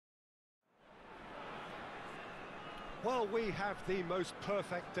Well, we have the most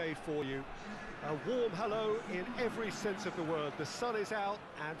perfect day for you. A warm hello in every sense of the word. The sun is out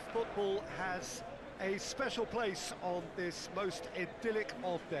and football has a special place on this most idyllic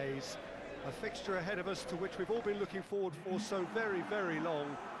of days. A fixture ahead of us to which we've all been looking forward for so very, very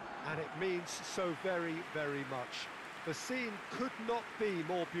long, and it means so very, very much. The scene could not be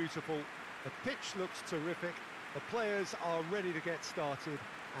more beautiful. The pitch looks terrific. The players are ready to get started,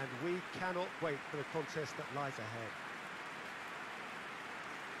 and we cannot wait for the contest that lies ahead.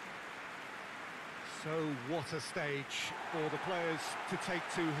 So what a stage for the players to take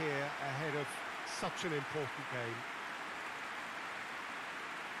to here ahead of such an important game.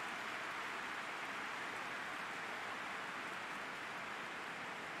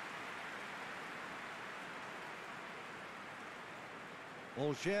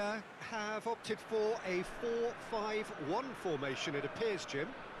 Angers have opted for a 4-5-1 formation, it appears, Jim.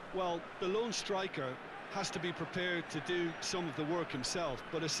 Well, the lone striker has to be prepared to do some of the work himself,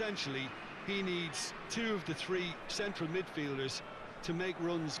 but essentially he needs two of the three central midfielders to make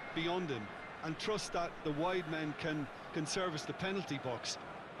runs beyond him and trust that the wide men can service the penalty box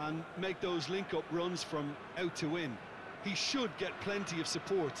and make those link-up runs from out to in. He should get plenty of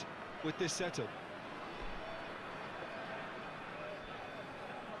support with this setup.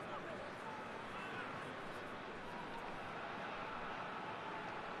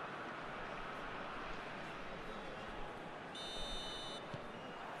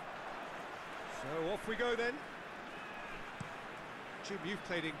 So off we go then. Jim, you've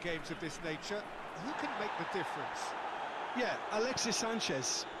played in games of this nature. Who can make the difference? Yeah, Alexis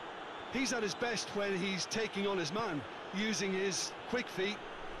Sanchez. He's at his best when he's taking on his man, using his quick feet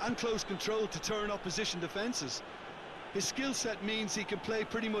and close control to turn opposition defences. His skill set means he can play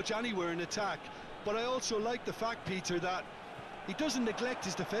pretty much anywhere in attack, but I also like the fact, Peter, that he doesn't neglect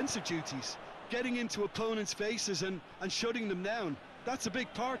his defensive duties. Getting into opponents' faces and shutting them down, that's a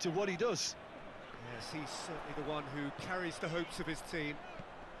big part of what he does. Yes, he's certainly the one who carries the hopes of his team.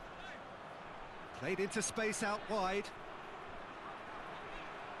 Played into space out wide.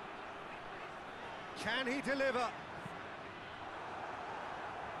 Can he deliver?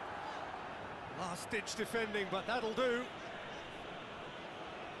 Last-ditch defending, but that'll do.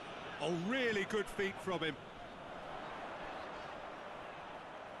 Oh, really good feet from him.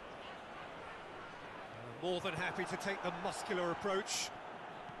 More than happy to take the muscular approach.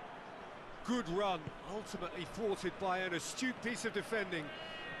 Good run, ultimately thwarted by an astute piece of defending.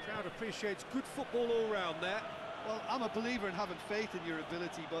 Crowd appreciates good football all round there. Well, I'm a believer in having faith in your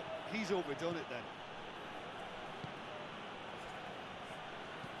ability, but he's overdone it then.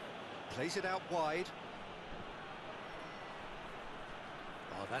 Plays it out wide.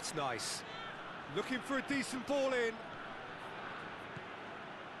 Oh, that's nice. Looking for a decent ball in.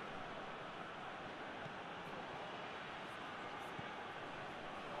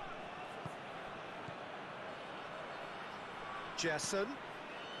 Jason.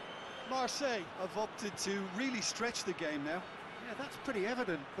 Marseille have opted to really stretch the game now. Yeah, that's pretty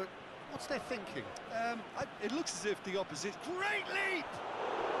evident, but what's their thinking? It looks as if the opposition... Great leap!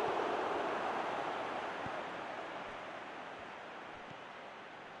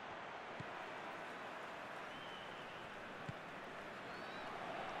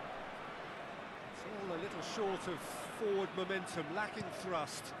 It's all a little short of forward momentum, lacking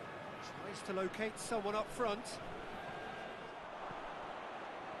thrust. Tries to locate someone up front.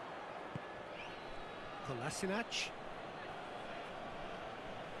 Kolasinac.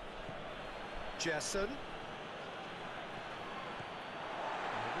 Jason.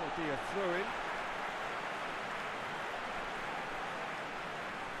 There will be a throw-in.